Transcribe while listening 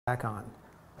back on.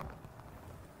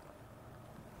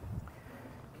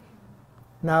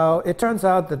 Now, it turns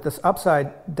out that this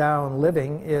upside-down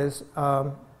living is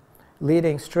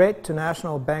leading straight to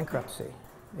national bankruptcy.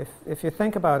 If you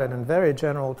think about it in very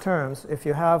general terms, if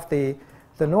you have the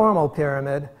normal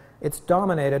pyramid, it's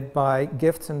dominated by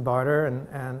gifts and barter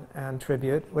and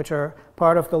tribute, which are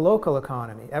part of the local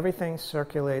economy. Everything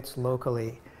circulates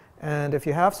locally. And if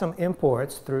you have some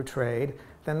imports through trade,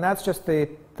 then that's just the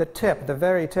tip, the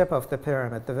very tip of the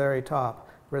pyramid, the very top,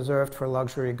 reserved for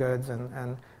luxury goods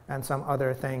and some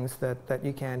other things that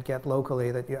you can't get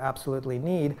locally that you absolutely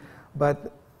need.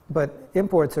 But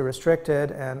imports are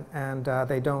restricted and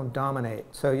they don't dominate.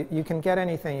 So you can get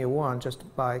anything you want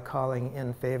just by calling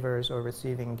in favors or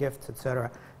receiving gifts,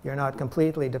 etc. You're not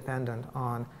completely dependent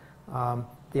on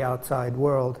the outside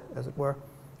world, as it were.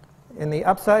 In the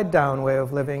upside-down way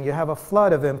of living, you have a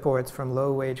flood of imports from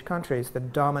low-wage countries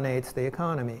that dominates the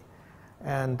economy.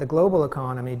 And the global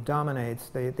economy dominates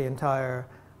the entire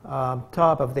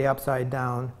top of the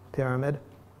upside-down pyramid,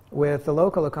 with the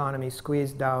local economy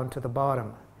squeezed down to the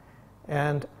bottom.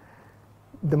 And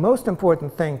the most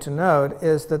important thing to note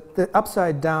is that the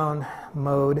upside-down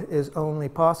mode is only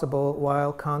possible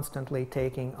while constantly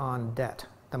taking on debt.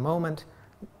 The moment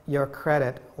your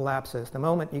credit lapses, the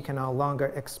moment you can no longer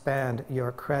expand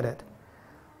your credit,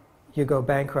 you go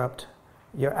bankrupt,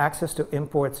 your access to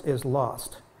imports is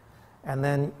lost. And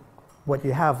then what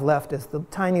you have left is the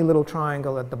tiny little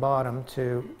triangle at the bottom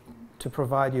to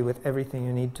provide you with everything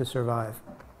you need to survive.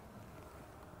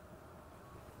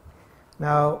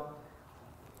 Now,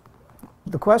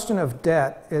 the question of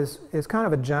debt is kind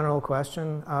of a general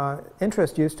question.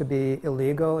 Interest used to be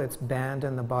illegal. It's banned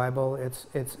in the Bible.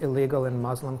 It's illegal in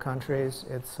Muslim countries.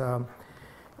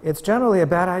 It's generally a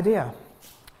bad idea.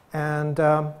 And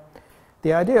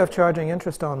the idea of charging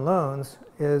interest on loans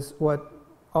is what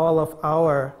all of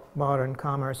our modern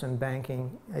commerce and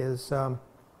banking is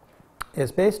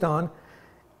based on.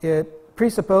 It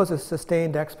presupposes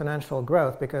sustained exponential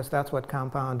growth because that's what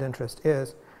compound interest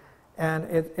is. And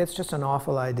it's just an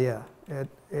awful idea.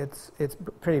 It's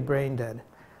pretty brain dead.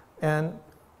 And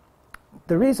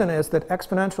the reason is that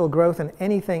exponential growth in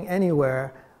anything,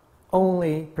 anywhere,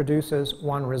 only produces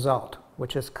one result,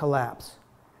 which is collapse.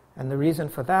 And the reason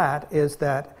for that is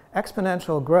that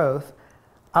exponential growth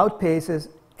outpaces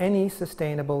any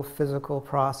sustainable physical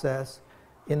process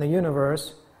in the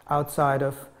universe outside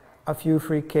of a few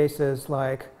freak cases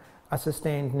like a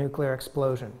sustained nuclear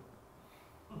explosion.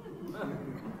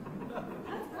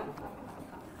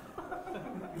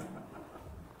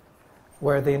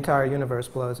 Where the entire universe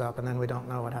blows up and then we don't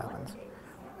know what happens.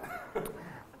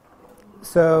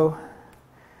 So,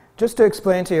 just to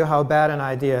explain to you how bad an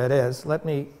idea it is, let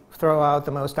me throw out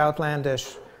the most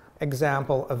outlandish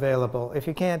example available. If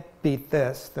you can't beat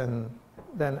this, then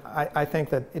I think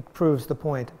that it proves the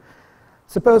point.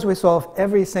 Suppose we solve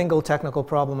every single technical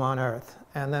problem on Earth,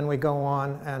 and then we go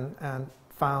on and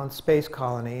found space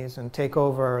colonies and take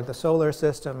over the solar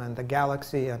system and the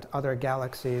galaxy and other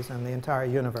galaxies and the entire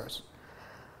universe.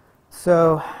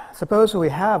 So suppose we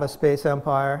have a space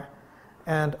empire,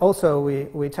 and also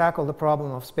we tackle the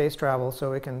problem of space travel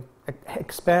so we can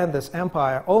expand this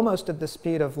empire almost at the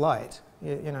speed of light.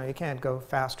 You know, you can't go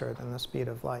faster than the speed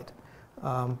of light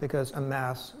because a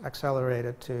mass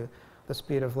accelerated to the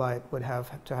speed of light would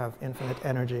have to have infinite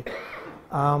energy.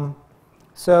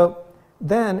 So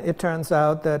then it turns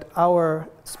out that our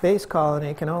space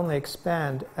colony can only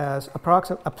expand as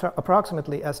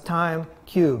approximately as time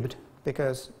cubed,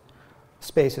 because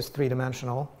space is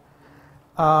three-dimensional,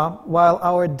 while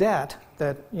our debt,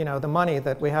 that, you know, the money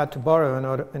that we had to borrow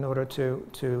in order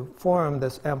to form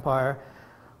this empire,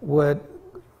 would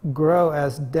grow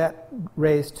as debt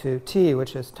raised to t,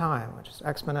 which is time, which is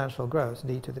exponential growth,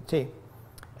 d to the t.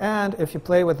 And if you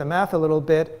play with the math a little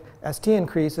bit, as t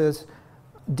increases,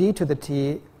 d to the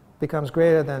t becomes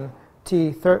greater than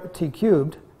t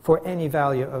cubed for any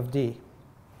value of d.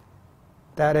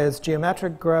 That is,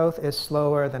 geometric growth is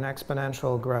slower than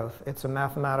exponential growth. It's a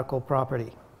mathematical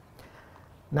property.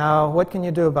 Now, what can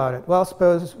you do about it? Well,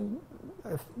 suppose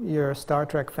if you're a Star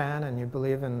Trek fan and you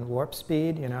believe in warp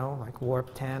speed, you know, like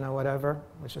warp 10 or whatever,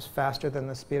 which is faster than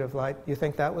the speed of light, you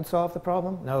think that would solve the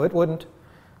problem? No, it wouldn't.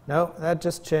 No, that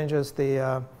just changes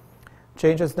the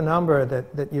number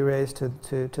that you raise to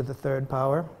the third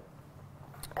power.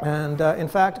 And in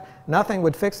fact, nothing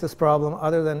would fix this problem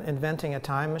other than inventing a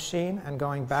time machine and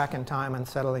going back in time and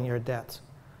settling your debts.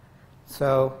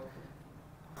 So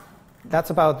that's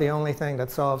about the only thing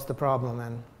that solves the problem,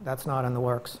 and that's not in the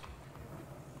works.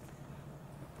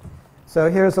 So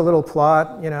here's a little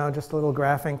plot, just a little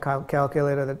graphing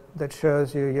calculator that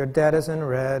shows you your debt is in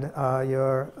red,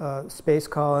 your space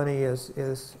colony is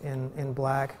in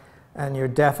black, and your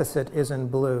deficit is in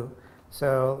blue.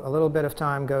 So a little bit of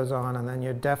time goes on, and then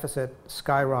your deficit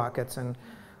skyrockets, and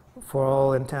for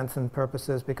all intents and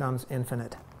purposes becomes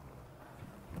infinite.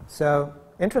 So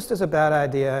interest is a bad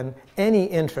idea, and any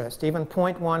interest, even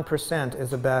 0.1%,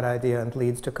 is a bad idea and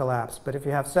leads to collapse. But if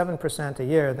you have 7% a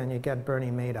year, then you get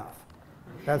Bernie Madoff.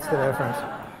 That's the difference.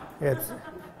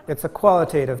 It's a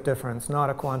qualitative difference,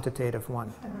 not a quantitative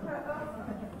one.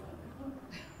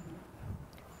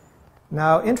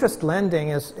 Now, interest lending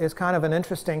is kind of an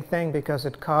interesting thing because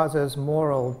it causes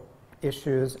moral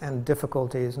issues and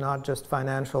difficulties, not just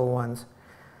financial ones.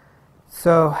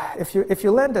 So if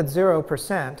you lend at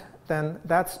 0%, then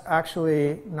that's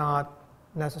actually not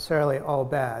necessarily all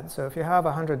bad. So if you have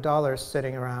 $100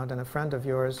 sitting around and a friend of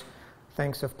yours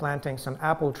thinks of planting some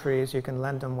apple trees, you can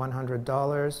lend them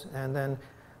 $100, and then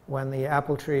when the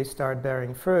apple trees start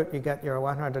bearing fruit, you get your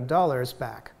 $100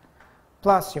 back.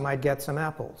 Plus, you might get some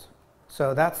apples.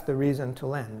 So that's the reason to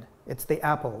lend. It's the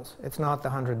apples. It's not the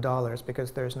 $100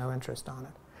 because there's no interest on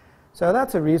it. So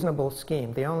that's a reasonable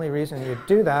scheme. The only reason you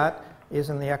do that is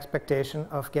in the expectation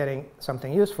of getting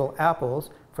something useful, apples,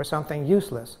 for something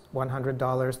useless,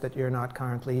 $100 that you're not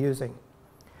currently using.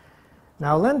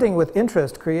 Now, lending with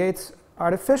interest creates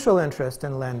artificial interest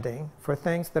in lending for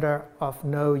things that are of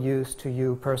no use to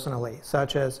you personally,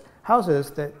 such as houses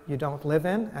that you don't live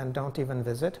in and don't even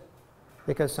visit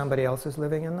because somebody else is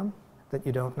living in them that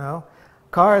you don't know,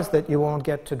 cars that you won't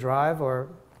get to drive, or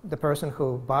the person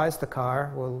who buys the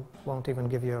car won't even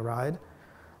give you a ride,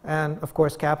 and of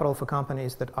course capital for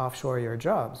companies that offshore your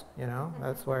jobs.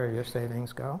 That's where your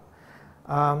savings go.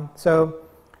 So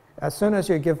as soon as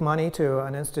you give money to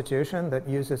an institution that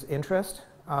uses interest,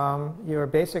 you're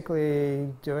basically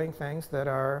doing things that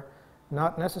are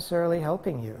not necessarily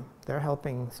helping you. They're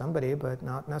helping somebody, but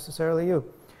not necessarily you.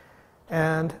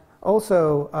 And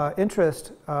also,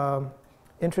 interest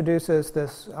introduces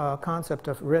this concept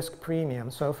of risk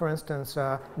premium. So, for instance,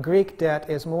 Greek debt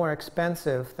is more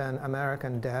expensive than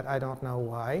American debt. I don't know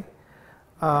why.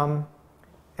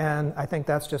 And I think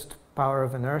that's just power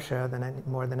of inertia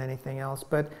more than anything else.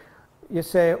 But you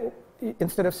say,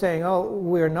 instead of saying, oh,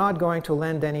 we're not going to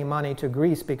lend any money to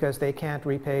Greece because they can't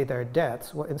repay their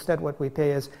debts, instead what we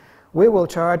pay is, we will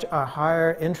charge a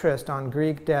higher interest on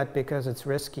Greek debt because it's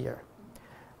riskier.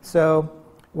 So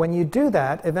when you do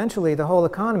that, eventually the whole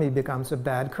economy becomes a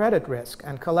bad credit risk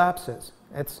and collapses.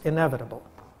 It's inevitable.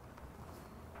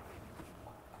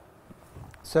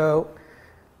 So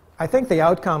I think the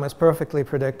outcome is perfectly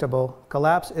predictable.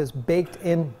 Collapse is baked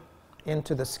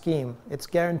into the scheme. It's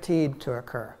guaranteed to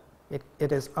occur.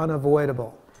 It is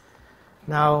unavoidable.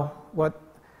 Now,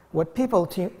 what people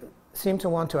seem to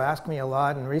want to ask me a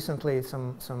lot, and recently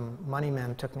some money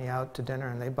men took me out to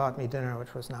dinner, and they bought me dinner,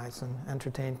 which was nice, and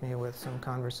entertained me with some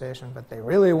conversation, but they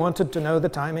really wanted to know the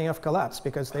timing of collapse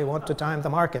because they want to time the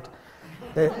market.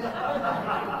 They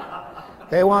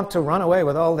want to run away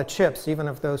with all the chips, even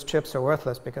if those chips are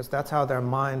worthless, because that's how their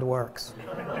mind works.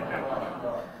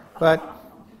 But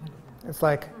it's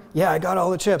like, yeah, I got all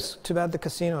the chips. Too bad the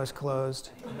casino is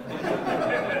closed.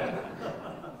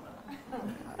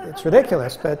 It's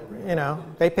ridiculous, but,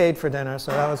 they paid for dinner,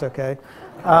 so that was okay.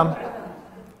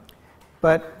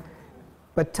 But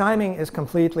timing is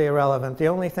completely irrelevant. The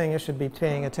only thing you should be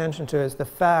paying attention to is the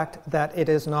fact that it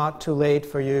is not too late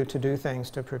for you to do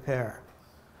things to prepare.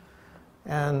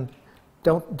 And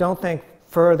don't think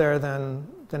further than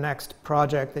the next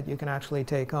project that you can actually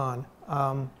take on.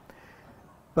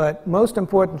 But most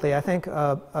importantly, I think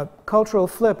a cultural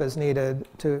flip is needed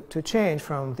to change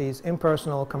from these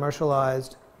impersonal,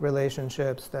 commercialized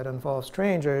relationships that involve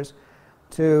strangers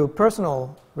to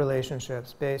personal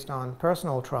relationships based on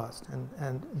personal trust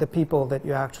and the people that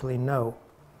you actually know.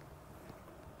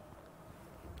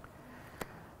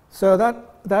 So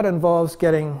that involves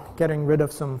getting rid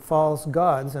of some false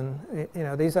gods, and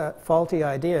these faulty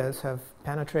ideas have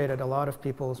penetrated a lot of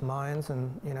people's minds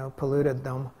and polluted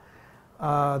them.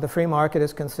 The free market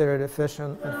is considered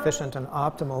efficient and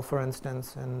optimal, for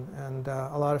instance, and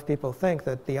a lot of people think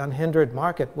that the unhindered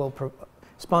market will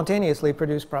spontaneously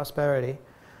produce prosperity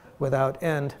without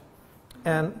end.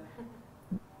 And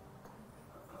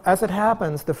as it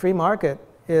happens, the free market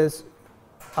is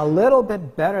a little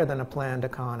bit better than a planned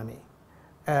economy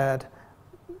at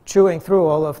chewing through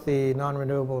all of the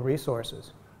non-renewable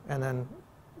resources and then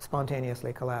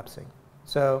spontaneously collapsing.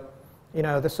 So,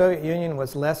 the Soviet Union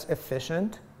was less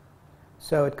efficient,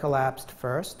 so it collapsed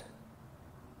first.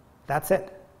 That's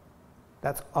it.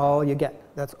 That's all you get.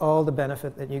 That's all the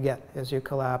benefit that you get, is you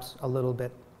collapse a little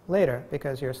bit later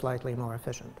because you're slightly more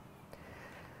efficient.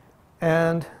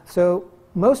 And so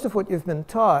most of what you've been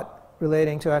taught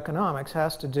relating to economics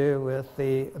has to do with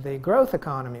the growth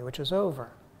economy, which is over.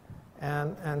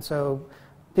 And so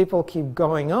people keep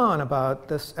going on about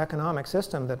this economic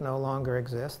system that no longer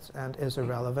exists and is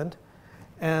irrelevant.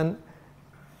 And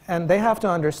they have to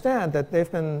understand that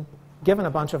they've been given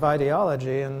a bunch of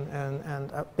ideology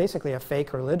and basically a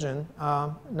fake religion,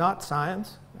 not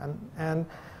science.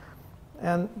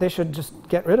 And they should just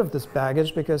get rid of this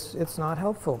baggage because it's not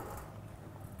helpful.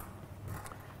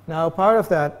 Now, part of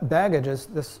that baggage is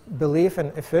this belief in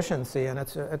efficiency, and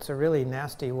it's a really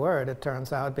nasty word, it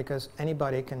turns out, because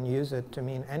anybody can use it to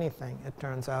mean anything, it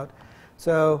turns out.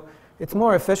 So it's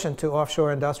more efficient to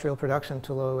offshore industrial production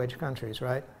to low-wage countries,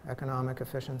 right? Economic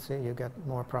efficiency, you get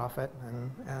more profit,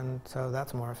 and so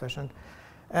that's more efficient.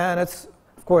 And it's,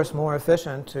 of course, more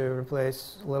efficient to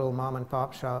replace little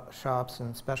mom-and-pop shops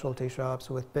and specialty shops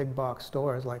with big-box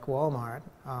stores like Walmart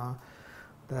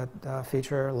that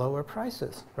feature lower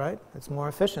prices, right? It's more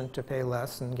efficient to pay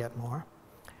less and get more.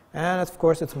 And of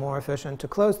course, it's more efficient to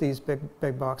close these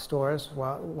big box stores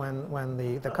when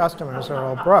the customers are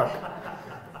all broke,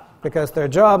 because their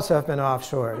jobs have been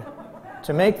offshored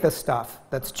to make the stuff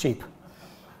that's cheap.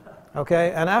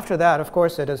 Okay? And after that, of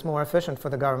course, it is more efficient for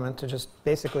the government to just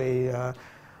basically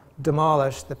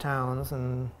demolish the towns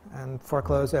and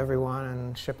foreclose everyone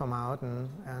and ship them out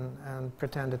and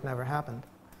pretend it never happened.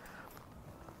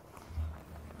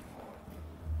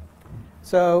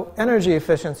 So energy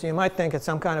efficiency, you might think it's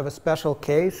some kind of a special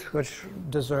case which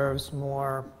deserves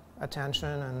more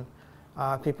attention,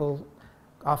 and people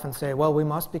often say, well, we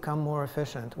must become more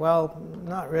efficient. Well,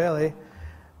 not really,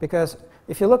 because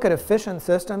if you look at efficient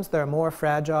systems, they're more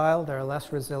fragile, they're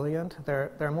less resilient,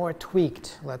 they're more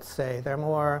tweaked, let's say. They're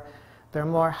more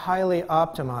highly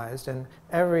optimized, and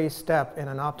every step in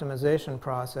an optimization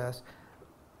process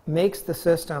makes the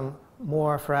system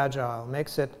more fragile,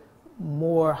 makes it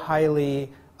more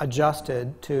highly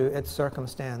adjusted to its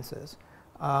circumstances.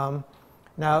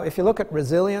 Now, if you look at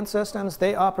resilient systems,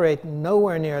 they operate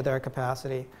nowhere near their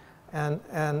capacity, and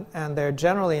they're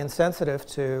generally insensitive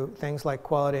to things like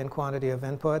quality and quantity of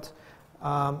inputs.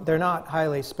 They're not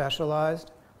highly specialized.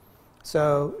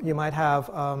 So you might have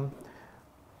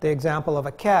the example of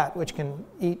a cat, which can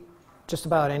eat just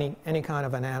about any kind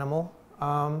of an animal.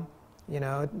 You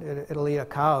know, it'll eat a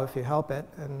cow if you help it,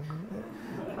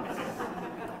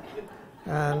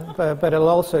 but it'll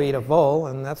also eat a vole,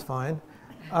 and that's fine.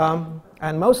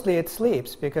 And mostly it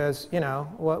sleeps because, you know,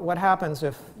 what happens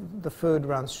if the food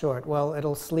runs short? Well,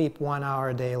 it'll sleep 1 hour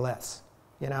a day less,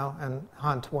 you know, and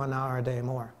hunt 1 hour a day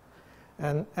more.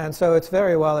 And so it's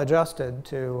very well adjusted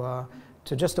to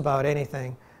just about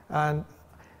anything. And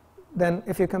then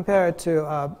if you compare it to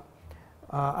a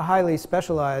highly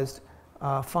specialized,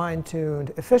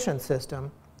 fine-tuned, efficient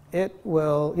system, you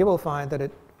will find that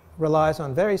it relies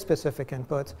on very specific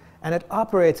inputs, and it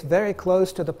operates very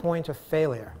close to the point of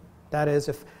failure. That is,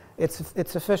 if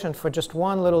it's efficient for just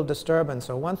one little disturbance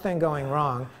or one thing going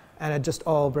wrong, and it just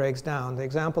all breaks down. The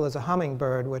example is a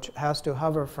hummingbird, which has to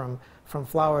hover from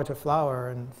flower to flower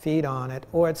and feed on it,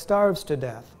 or it starves to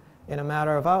death in a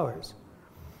matter of hours.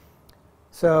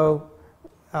 So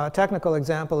a technical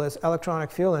example is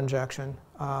electronic fuel injection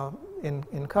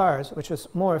in cars, which is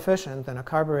more efficient than a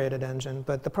carbureted engine.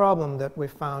 But the problem that we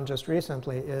found just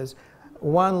recently is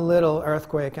one little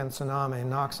earthquake and tsunami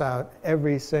knocks out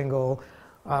every single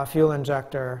fuel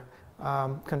injector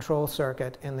control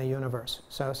circuit in the universe.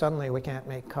 So suddenly we can't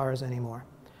make cars anymore.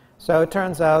 So it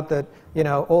turns out that, you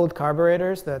know, old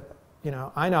carburetors that, you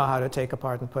know, I know how to take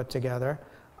apart and put together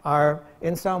are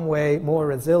in some way more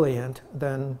resilient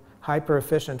than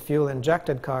hyper-efficient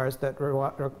fuel-injected cars that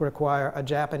require a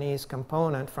Japanese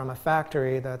component from a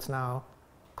factory that's now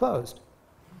closed.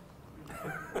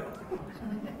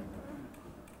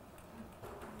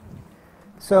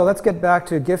 So let's get back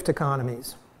to gift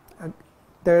economies.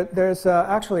 There's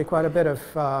actually quite a bit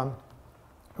of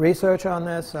research on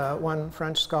this. One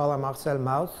French scholar, Marcel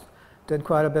Mauss, did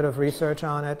quite a bit of research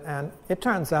on it, and it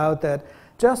turns out that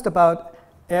just about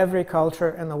every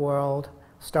culture in the world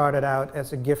started out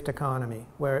as a gift economy,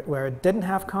 where it didn't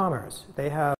have commerce. They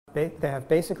have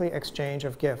basically exchange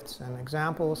of gifts, and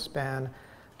examples span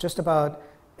just about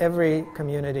every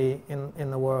community in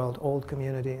the world, old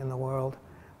community in the world.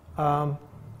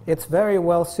 It's very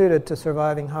well suited to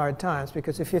surviving hard times,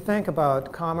 because if you think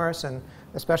about commerce, and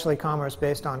especially commerce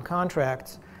based on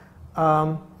contracts,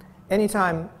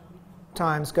 anytime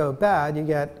times go bad, you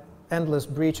get endless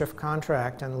breach of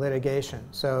contract and litigation.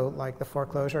 So like the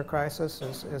foreclosure crisis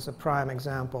is a prime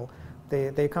example.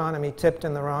 The economy tipped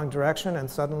in the wrong direction, and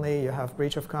suddenly you have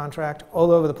breach of contract all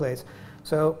over the place.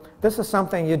 So this is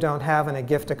something you don't have in a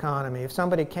gift economy. If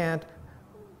somebody can't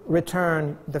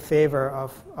return the favor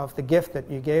of the gift that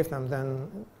you gave them,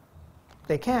 then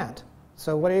they can't.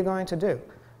 So what are you going to do?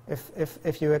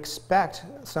 If you expect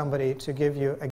somebody to give you a